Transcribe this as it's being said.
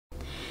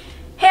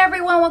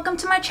everyone, welcome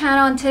to my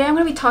channel, and today I'm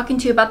going to be talking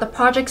to you about the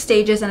project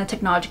stages in a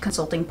technology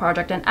consulting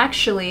project. And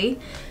actually,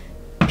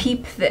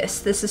 peep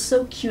this. This is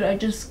so cute. I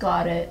just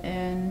got it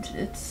and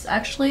it's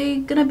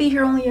actually gonna be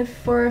here only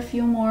for a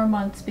few more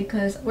months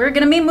because we're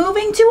gonna be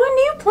moving to a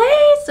new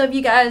place. So if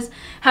you guys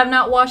have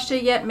not watched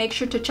it yet, make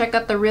sure to check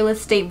out the real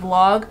estate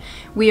vlog.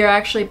 We are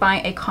actually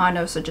buying a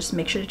condo, so just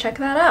make sure to check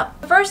that out.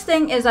 The first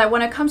thing is that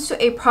when it comes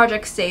to a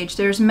project stage,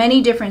 there's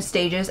many different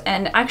stages,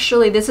 and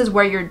actually this is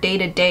where your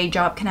day-to-day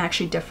job can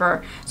actually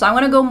differ. So I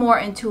want to go more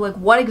into like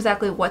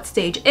what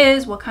stage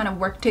is, what kind of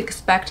work to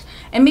expect,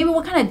 and maybe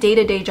what kind of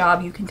day-to-day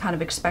job you can kind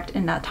of expect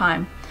in that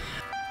time.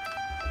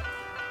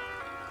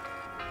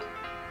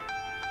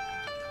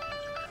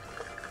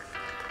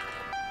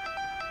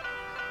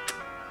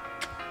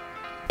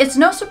 It's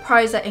no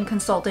surprise that in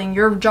consulting,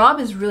 your job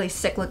is really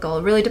cyclical.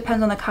 It really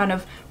depends on the kind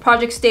of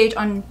project stage,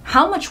 on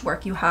how much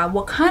work you have,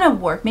 what kind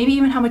of work, maybe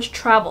even how much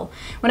travel.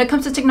 When it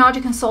comes to technology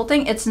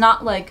consulting, it's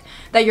not like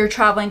that you're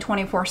traveling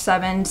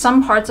 24/7.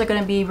 Some parts are going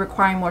to be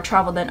requiring more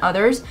travel than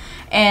others,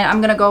 and I'm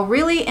going to go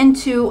really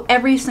into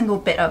every single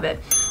bit of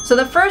it. So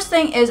the first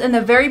thing is, in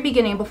the very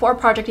beginning, before a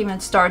project even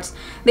starts,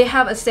 they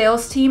have a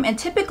sales team, and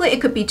typically it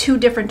could be two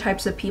different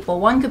types of people.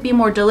 One could be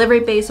more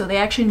delivery based, so they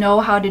actually know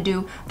how to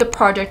do the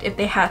project if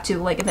they had to,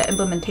 like in the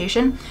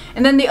implementation.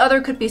 And then the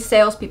other could be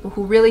salespeople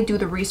who really do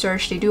the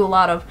research. They do a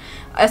lot of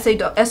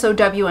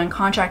SOW and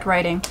contract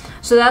writing.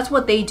 So that's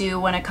what they do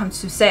when it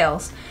comes to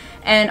sales.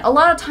 And a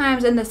lot of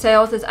times in the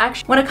sales,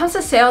 when it comes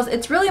to sales,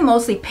 it's really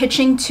mostly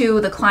pitching to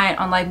the client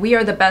on like, we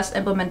are the best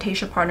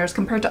implementation partners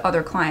compared to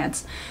other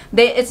clients.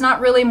 It's not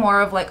really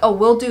more of like, oh,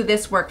 we'll do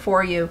this work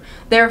for you,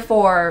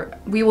 therefore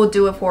we will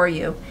do it for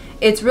you.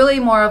 It's really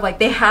more of like,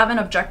 they have an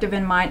objective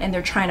in mind and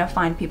they're trying to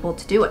find people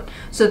to do it.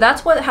 So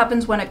that's what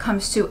happens when it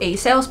comes to a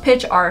sales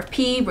pitch,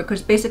 RFP, which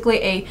is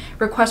basically a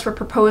request for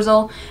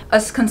proposal.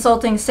 A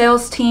consulting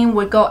sales team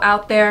would go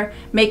out there,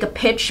 make a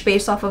pitch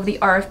based off of the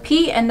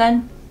RFP, and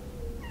then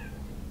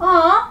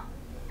Aw.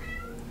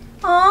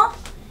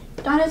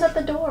 Donna's at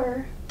the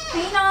door.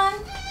 Hey, Don.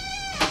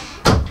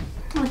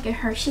 Look at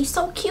her. She's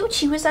so cute.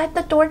 She was at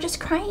the door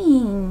just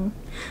crying.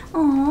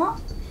 Aw.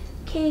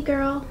 Okay,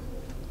 girl.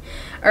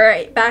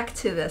 Alright, back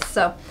to this.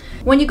 So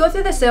when you go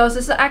through the sales,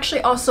 this is actually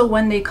also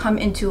when they come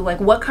into like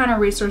what kind of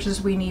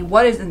resources we need,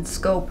 what is in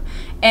scope.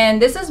 And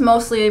this is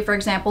mostly, for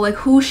example, like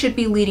who should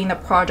be leading the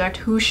project,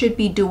 who should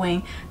be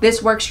doing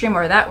this work stream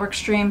or that work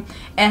stream,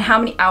 and how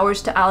many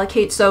hours to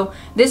allocate. So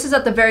this is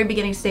at the very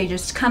beginning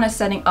stages, kind of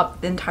setting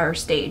up the entire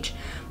stage.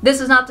 This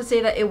is not to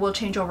say that it will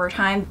change over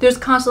time. There's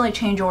constantly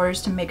change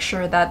orders to make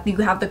sure that you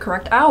have the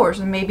correct hours,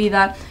 and maybe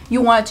that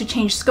you wanted to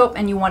change scope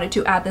and you wanted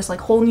to add this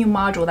like whole new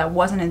module that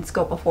wasn't in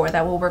scope before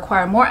that will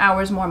require more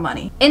hours, more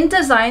money. In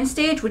design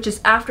stage, which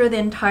is after the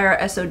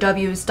entire SOW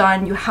is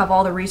done, you have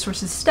all the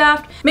resources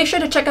staffed. Make sure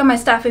to check out my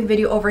staffing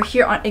video over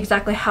here on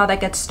exactly how that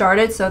gets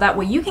started, so that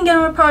way you can get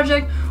on a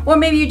project, or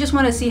maybe you just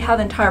want to see how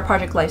the entire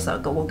project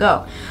lifecycle will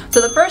go.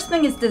 So the first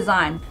thing is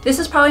design. This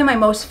is probably my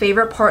most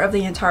favorite part of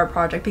the entire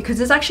project because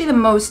it's actually the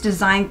most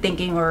design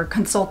thinking or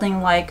consulting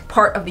like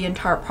part of the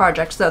entire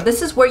project. So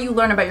this is where you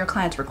learn about your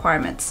client's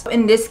requirements.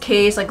 In this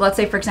case, like let's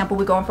say for example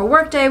we go in for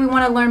Workday, we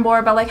want to learn more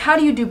about like how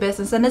do you do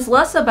business, and it's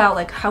less about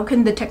like how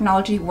can the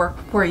technology work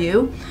for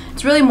you.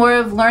 It's really more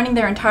of learning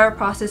their entire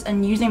process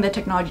and using the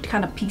technology to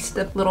kind of piece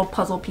the little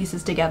puzzle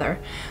pieces together.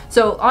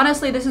 So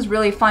honestly, this is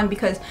really fun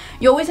because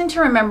you always need to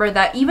remember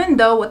that even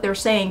though what they're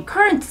saying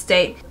current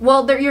state,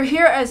 well, you're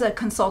here as a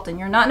consultant.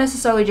 You're not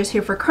necessarily just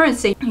here for current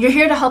state. You're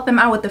here to help them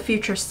out with the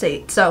future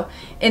state. So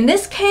in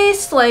this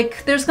case,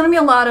 like there's going to be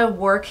a lot of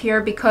work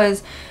here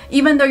because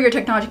even though you're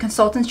technology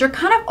consultants, you're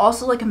kind of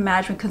also like a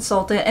management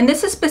consultant. And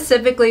this is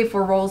specifically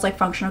for roles like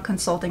functional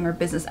consulting or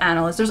business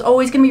analyst. There's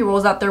always going to be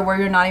roles out there where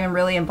you're not even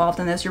really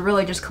involved in this. You're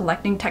really just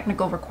collecting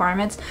technical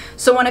requirements.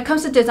 So when it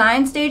comes to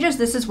design stages,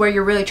 this is where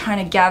you're really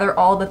trying to gather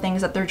all the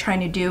things that they're trying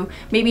to do.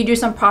 Maybe do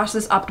some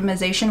process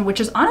optimization, which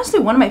is honestly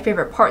one of my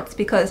favorite parts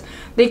because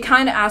they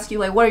kind of ask you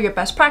like, what are your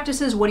best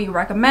practices? What do you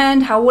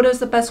recommend? What is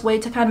the best way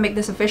to kind of make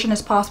this efficient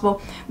as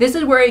possible? This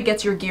is where it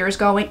gets your gears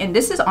going. And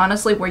this is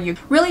honestly where you're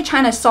really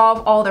trying to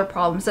solve all their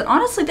problems. And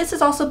honestly, this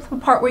is also the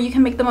part where you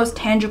can make the most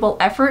tangible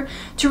effort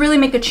to really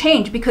make a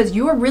change because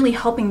you are really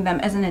helping them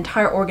as an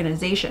entire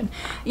organization.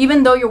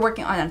 Even though you're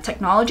working on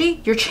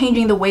technology, you're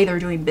changing the way they're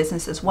doing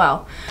business as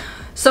well.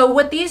 So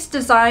with these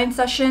design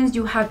sessions,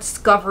 you have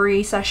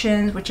discovery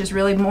sessions, which is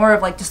really more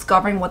of like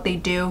discovering what they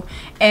do.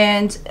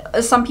 And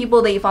some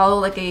people, they follow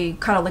like a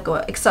kind of like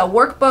a Excel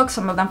workbook.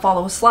 Some of them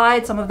follow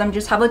slides. Some of them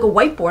just have like a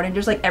whiteboard and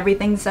just like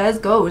everything says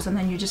goes. And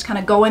then you just kind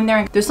of go in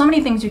there. There's so many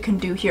things you can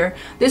do here.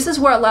 This is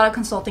where a lot of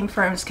consulting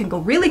firms can go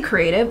really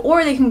creative,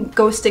 or they can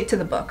go stick to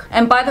the book.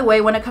 And by the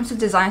way, when it comes to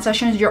design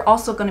sessions, you're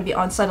also going to be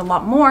on site a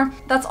lot more.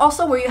 That's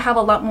also where you have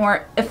a lot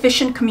more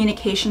efficient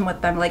communication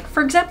with them. Like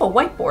for example,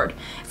 whiteboard.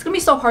 It's going to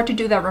be so hard to do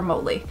do that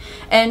remotely.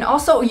 And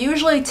also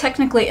usually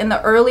technically in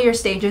the earlier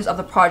stages of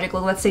the project,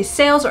 like let's say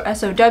sales or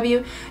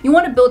SOW, you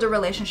want to build a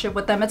relationship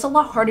with them. It's a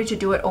lot harder to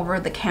do it over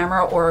the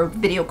camera or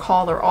video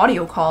call or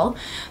audio call.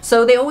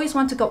 So they always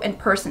want to go in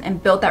person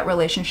and build that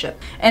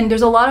relationship. And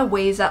there's a lot of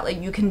ways that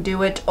like you can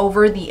do it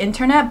over the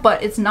internet,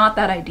 but it's not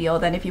that ideal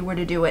than if you were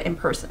to do it in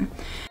person.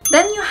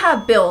 Then you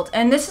have build,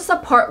 and this is a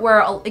part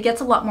where it gets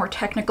a lot more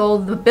technical.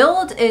 The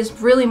build is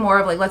really more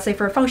of like, let's say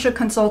for a functional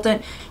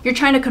consultant, you're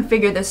trying to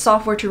configure this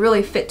software to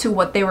really fit to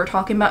what they were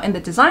talking about in the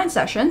design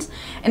sessions.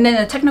 And then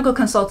the technical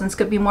consultants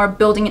could be more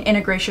building an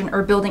integration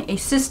or building a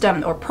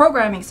system or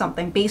programming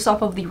something based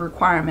off of the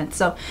requirements.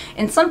 So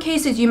in some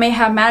cases, you may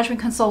have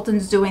management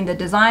consultants doing the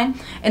design,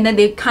 and then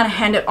they kind of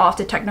hand it off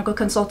to technical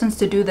consultants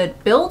to do the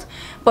build.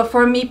 But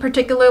for me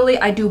particularly,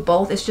 I do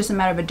both. It's just a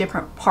matter of a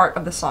different part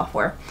of the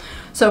software.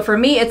 So for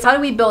me, it's how do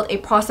we build a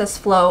process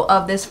flow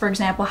of this, for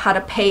example, how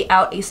to pay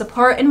out a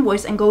supplier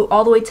invoice and go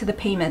all the way to the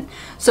payment.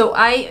 So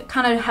I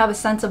kind of have a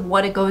sense of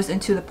what it goes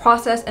into the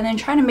process and then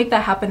trying to make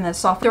that happen in the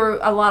software. There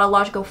are a lot of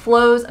logical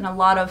flows and a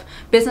lot of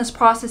business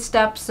process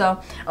steps.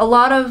 So a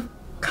lot of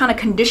kind of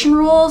condition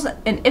rules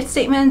and if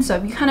statements. So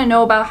if you kind of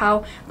know about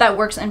how that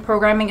works in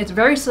programming, it's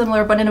very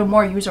similar but in a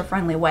more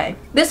user-friendly way.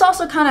 This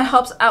also kind of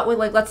helps out with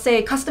like, let's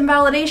say custom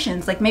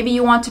validations. Like maybe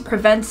you want to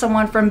prevent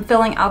someone from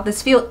filling out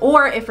this field,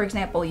 or if for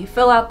example you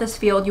fill out this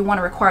field, you want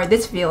to require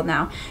this field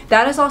now.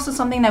 That is also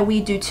something that we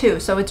do too.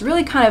 So it's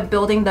really kind of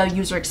building the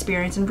user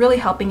experience and really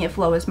helping it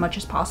flow as much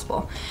as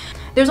possible.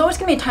 There's always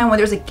going to be a time where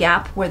there's a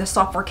gap where the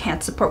software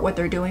can't support what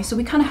they're doing, so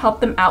we kind of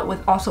help them out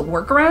with also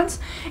workarounds.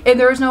 If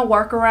there is no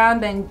workaround,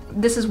 then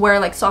this is where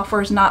like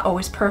software is not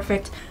always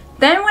perfect.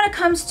 Then when it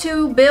comes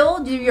to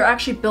build, you're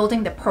actually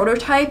building the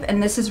prototype,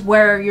 and this is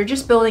where you're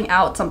just building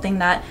out something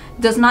that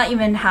does not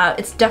even have,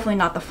 it's definitely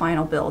not the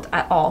final build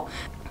at all.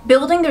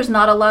 Building, there's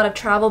not a lot of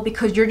travel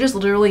because you're just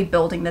literally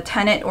building the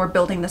tenant or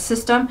building the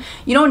system.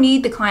 You don't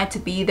need the client to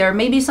be there.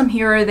 Maybe some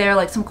here or there,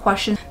 like some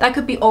questions that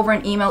could be over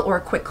an email or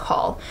a quick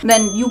call.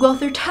 Then you go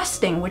through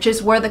testing, which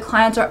is where the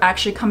clients are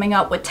actually coming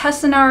up with test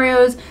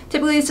scenarios.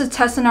 Typically, these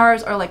test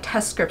scenarios are like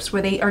test scripts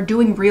where they are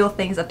doing real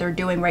things that they're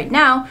doing right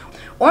now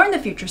or in the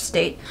future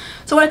state.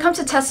 So when it comes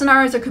to test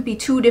scenarios, there could be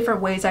two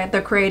different ways that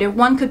they're created.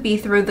 One could be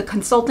through the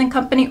consulting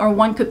company, or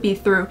one could be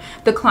through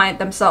the client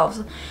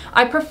themselves.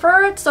 I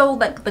prefer it so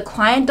that the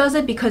client does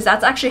it because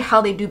that's actually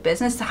how they do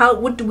business.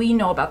 What do we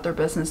know about their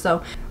business?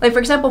 So like for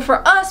example,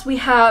 for us, we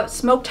have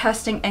smoke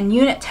testing and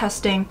unit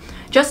testing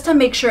just to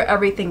make sure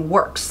everything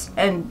works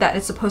and that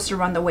it's supposed to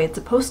run the way it's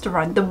supposed to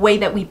run, the way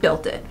that we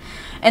built it.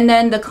 And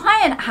then the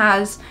client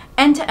has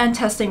end-to-end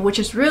testing, which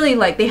is really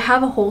like they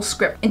have a whole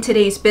script in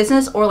today's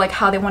business or like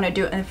how they want to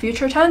do it in the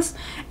future tense.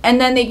 And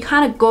then they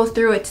kind of go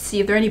through it to see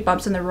if there are any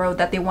bumps in the road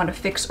that they want to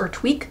fix or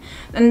tweak.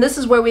 And this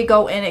is where we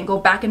go in and go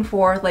back and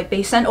forth. Like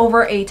they send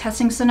over a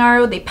testing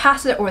scenario, they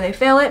pass it or they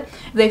fail it.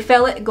 If they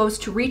fail it, it goes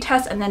to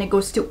retest and then it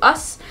goes to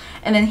us.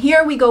 And then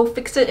here we go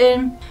fix it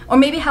in, or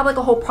maybe have like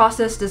a whole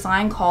process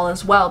design call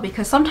as well,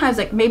 because sometimes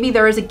like maybe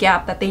there is a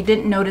gap that they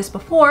didn't notice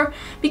before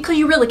because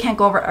you really can't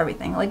go over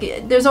everything.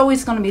 Like there's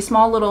always going to be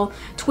small little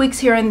tweaks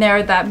here and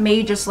there that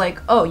may just like,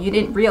 oh, you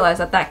didn't realize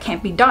that that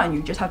can't be done.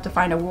 You just have to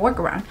find a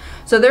workaround.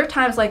 So there are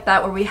times like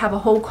that where we have a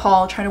whole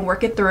call trying to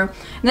work it through.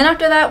 And then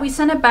after that, we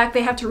send it back.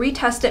 They have to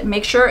retest it,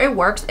 make sure it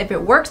works. If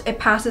it works, it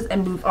passes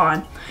and move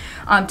on.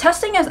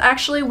 Testing is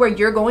actually where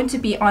you're going to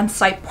be on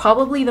site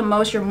probably the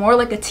most. You're more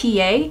like a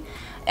TA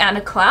and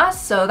a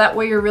class, so that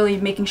way you're really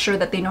making sure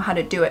that they know how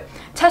to do it.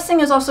 Testing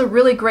is also a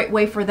really great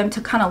way for them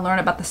to kind of learn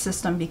about the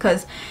system,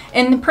 because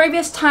in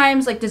previous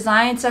times like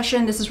design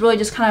session, this is really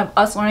just kind of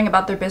us learning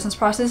about their business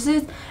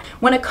processes.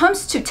 When it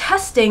comes to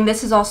testing,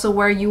 this is also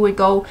where you would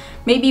go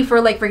maybe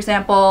for like, for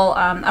example,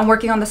 I'm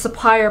working on the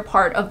supplier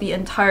part of the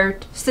entire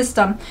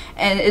system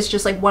and it's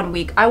just like 1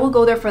 week. I will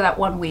go there for that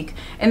 1 week.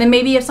 And then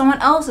maybe if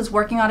someone else is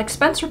working on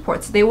expense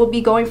reports, they will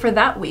be going for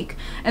that week.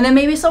 And then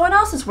maybe someone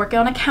else is working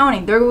on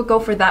accounting, they will go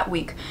for that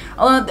week.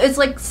 It's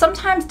like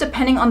sometimes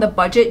depending on the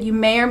budget, you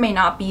may or may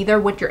not be there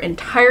with your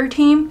entire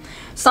team.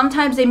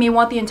 Sometimes they may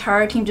want the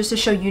entire team just to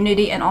show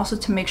unity and also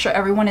to make sure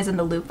everyone is in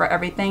the loop for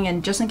everything,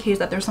 and just in case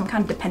that there's some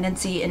kind of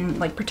dependency in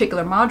like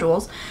particular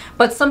modules.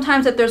 But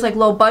sometimes if there's like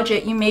low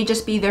budget, you may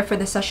just be there for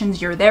the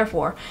sessions you're there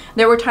for.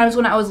 There were times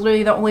when I was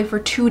literally there only for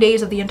 2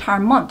 days of the entire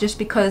month just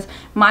because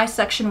my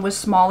section was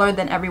smaller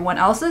than everyone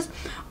else's,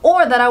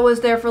 or that I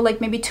was there for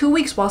like maybe 2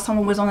 weeks while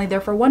someone was only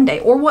there for 1 day,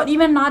 or what,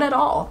 even not at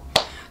all.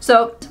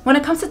 So when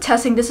it comes to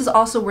testing, this is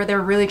also where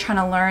they're really trying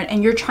to learn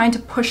and you're trying to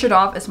push it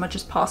off as much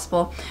as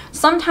possible.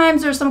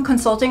 Sometimes there's some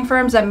consulting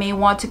firms that may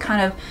want to kind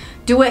of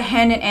do it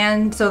hand in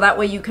hand, so that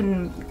way you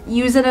can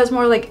use it as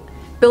more like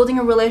building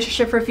a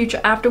relationship for future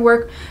after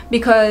work,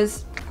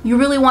 because You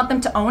really want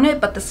them to own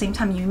it, but at the same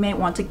time you may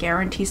want to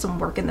guarantee some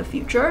work in the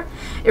future.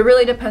 It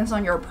really depends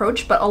on your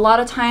approach, but a lot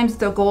of times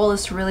the goal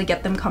is to really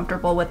get them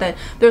comfortable with it.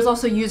 There's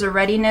also user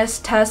readiness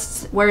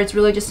tests where it's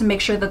really just to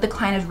make sure that the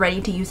client is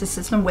ready to use the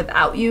system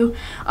without you.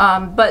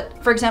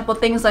 But for example,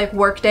 things like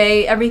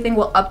Workday, everything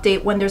will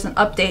update when there's an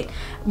update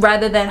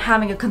rather than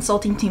having a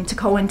consulting team to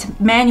go in to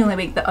manually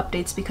make the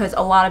updates, because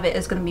a lot of it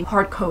is going to be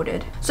hard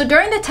coded. So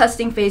during the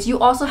testing phase, you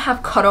also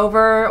have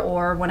cutover,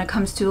 or when it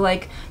comes to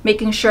like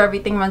making sure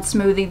everything runs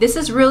smoothly. This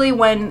is really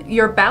when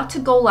you're about to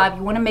go live.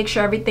 You want to make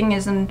sure everything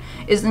is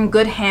in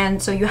good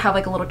hands. So you have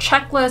like a little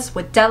checklist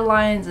with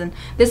deadlines, and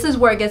this is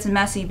where it gets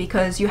messy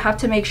because you have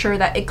to make sure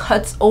that it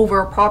cuts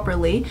over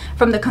properly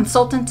from the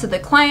consultant to the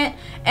client.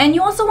 And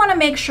you also want to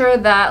make sure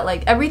that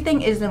like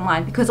everything is in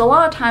line, because a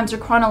lot of times they're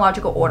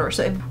chronological order.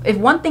 So if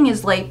one thing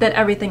is late, then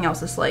everything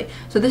else is late.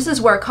 So this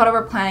is where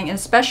cutover planning, and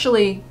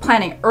especially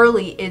planning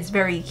early, is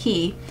very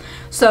key.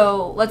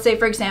 So let's say,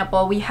 for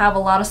example, we have a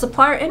lot of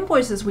supplier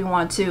invoices we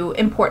want to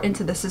import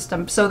into the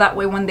system, so that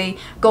way when they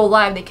go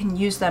live they can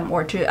use them,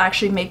 or to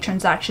actually make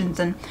transactions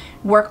and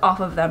work off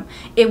of them.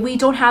 If we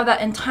don't have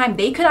that in time,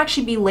 they could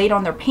actually be late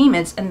on their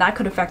payments, and that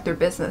could affect their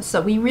business.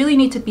 So we really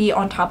need to be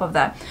on top of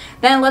that.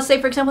 Then let's say,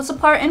 for example,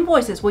 supplier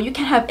invoices. Well, you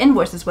can't have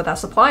invoices without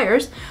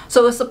suppliers,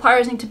 so the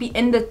suppliers need to be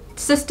in the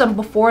system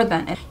before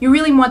then. And you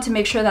really want to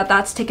make sure that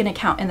that's taken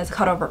account in this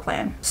cutover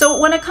plan. So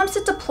when it comes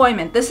to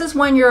deployment, this is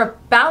when you're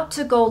about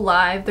to go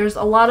live. There's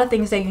a lot of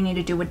things that you need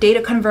to do with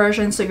data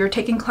conversion. So you're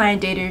taking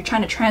client data, you're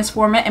trying to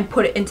transform it and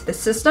put it into the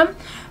system.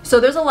 So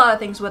there's a lot of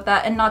things with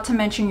that, and not to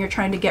mention you're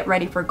trying to get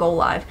ready for go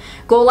live.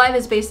 Go live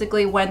is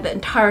basically when the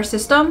entire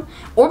system,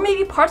 or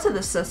maybe parts of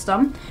the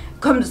system,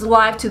 comes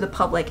live to the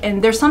public.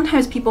 And there's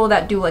sometimes people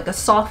that do like a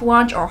soft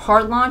launch or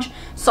hard launch.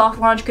 Soft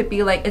launch could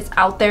be like it's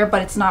out there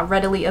but it's not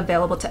readily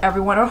available to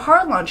everyone, or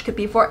hard launch could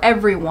be for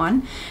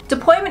everyone.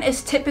 Deployment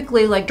is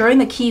typically like during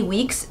the key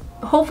weeks.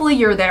 Hopefully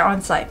you're there on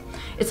site.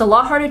 It's a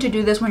lot harder to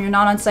do this when you're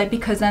not on site,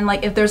 because then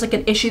like if there's like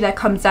an issue that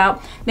comes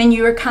out, then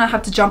you kind of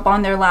have to jump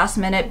on there last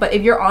minute. But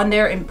if you're on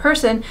there in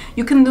person,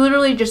 you can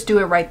literally just do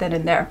it right then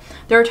and there.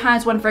 There are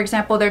times when, for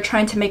example, they're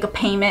trying to make a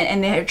payment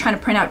and they're trying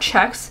to print out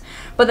checks,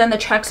 but then the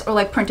checks are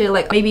like printed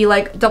like maybe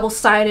like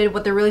double-sided,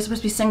 but they're really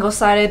supposed to be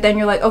single-sided. Then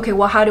you're like, okay,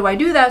 well, how do I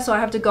do that? So I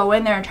have to go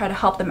in there and try to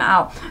help them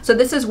out. So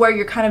this is where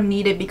you're kind of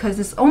needed, because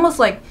it's almost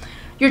like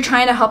you're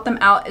trying to help them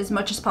out as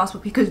much as possible,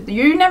 because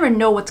you never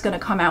know what's going to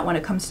come out when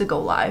it comes to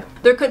go live.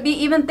 There could be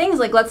even things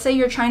like, let's say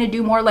you're trying to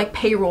do more like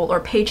payroll or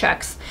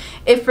paychecks.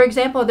 If, for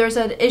example, there's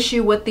an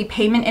issue with the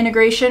payment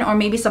integration, or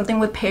maybe something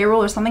with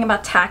payroll or something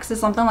about taxes,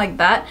 something like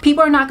that,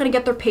 people are not going to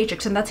get their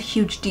paychecks, and that's a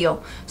huge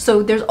deal.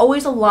 So there's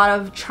always a lot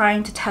of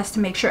trying to test to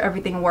make sure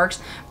everything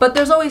works, but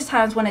there's always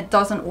times when it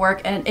doesn't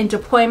work. And in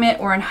deployment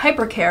or in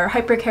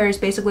hypercare is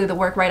basically the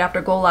work right after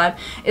go live,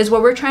 is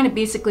where we're trying to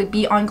basically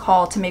be on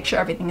call to make sure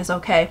everything is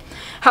okay.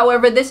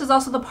 However, this is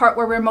also the part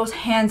where we're most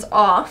hands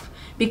off,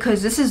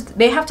 because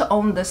they have to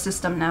own the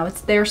system now.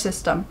 It's their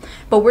system,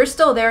 but we're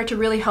still there to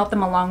really help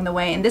them along the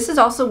way. And this is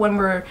also when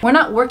we're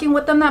not working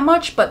with them that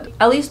much, but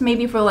at least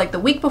maybe for like the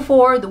week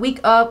before, the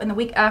week of, and the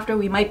week after,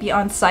 we might be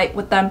on site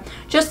with them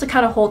just to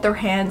kind of hold their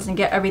hands and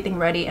get everything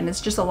ready. And it's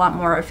just a lot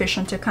more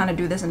efficient to kind of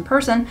do this in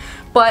person.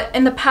 But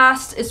in the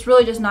past, it's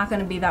really just not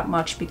going to be that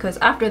much, because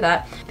after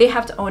that they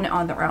have to own it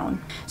on their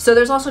own. So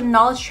there's also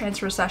knowledge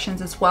transfer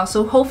sessions as well.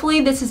 So hopefully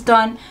this is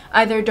done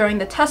either during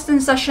the testing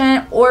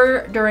session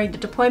or during the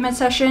deployment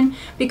session,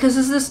 because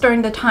this is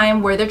during the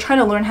time where they're trying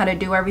to learn how to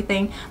do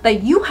everything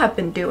that you have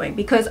been doing,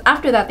 because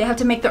after that they have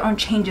to make their own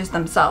changes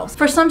themselves.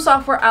 For some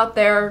software out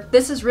there,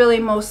 this is really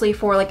mostly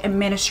for like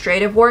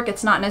administrative work.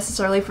 It's not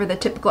necessarily for the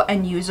typical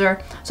end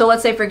user. So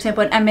let's say, for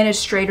example, an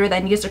administrator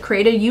that needs to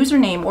create a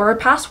username or a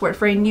password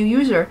for a new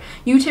user.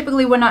 You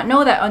typically would not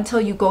know that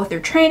until you go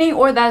through training,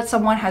 or that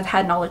someone has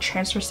had knowledge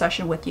transfer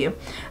session with you.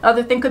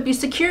 Other thing could be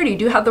security.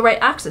 Do you have the right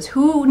access?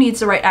 Who needs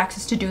the right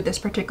access to do this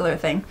particular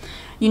thing?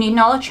 You need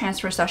knowledge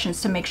transfer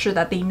sessions to make sure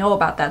that they know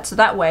about that. So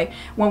that way,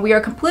 when we are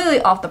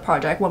completely off the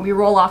project, when we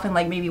roll off in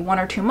like maybe 1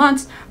 or 2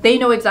 months, they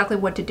know exactly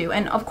what to do.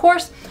 And of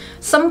course,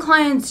 some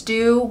clients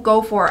do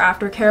go for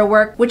aftercare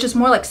work, which is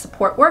more like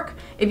support work.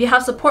 If you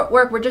have support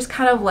work, we're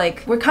kind of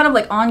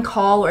like on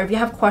call, or if you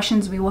have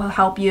questions, we will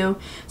help you.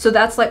 So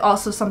that's like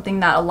also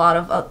something that a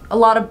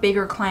lot of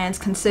bigger clients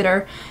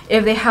consider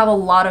if they have a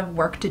lot of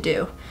work to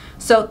do.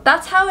 So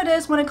that's how it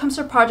is when it comes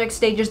to project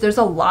stages. There's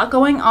a lot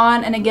going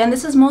on, and again,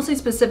 this is mostly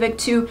specific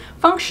to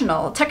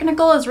functional.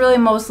 Technical is really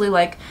mostly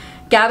like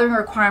gathering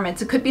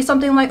requirements. It could be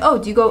something like, oh,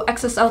 do you go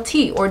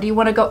XSLT, or do you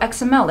want to go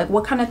XML? Like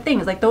what kind of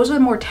things? Like those are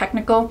more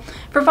technical.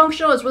 For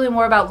functional, it's really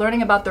more about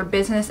learning about their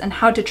business and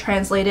how to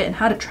translate it and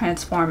how to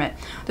transform it.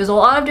 There's a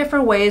lot of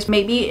different ways.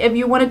 Maybe if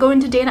you want to go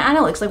into data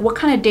analytics, like what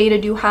kind of data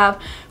do you have?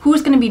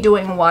 Who's going to be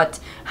doing what?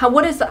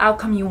 What is the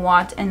outcome you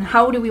want, and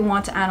how do we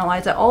want to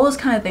analyze it? All those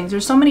kind of things.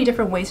 There's so many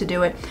different ways to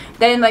do it.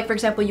 Then, like for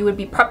example, you would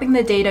be prepping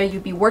the data,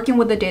 you'd be working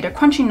with the data,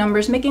 crunching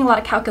numbers, making a lot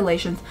of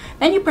calculations.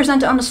 Then you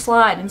present it on a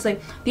slide and say,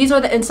 these are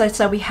the insights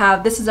that we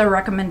have, this is our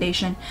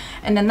recommendation,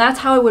 and then that's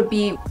how it would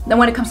be then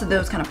when it comes to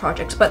those kind of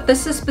projects. But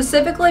this is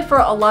specifically for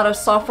a lot of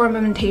software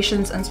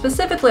implementations and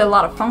specifically a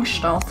lot of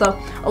functional. So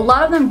a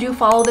lot of them do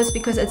follow this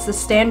because it's the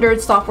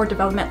standard software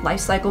development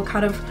lifecycle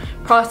kind of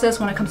process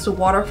when it comes to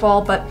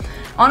waterfall. But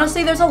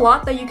honestly, there's a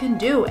lot that you can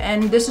do,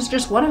 and this is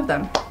just one of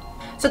them.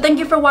 So thank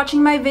you for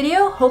watching my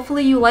video.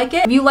 Hopefully you like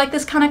it. If you like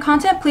this kind of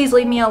content, please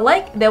leave me a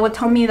like. That would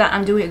tell me that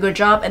I'm doing a good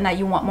job and that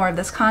you want more of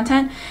this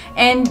content.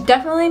 And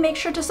definitely make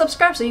sure to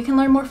subscribe so you can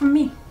learn more from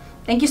me.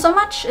 Thank you so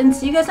much, and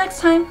see you guys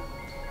next time.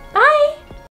 Bye!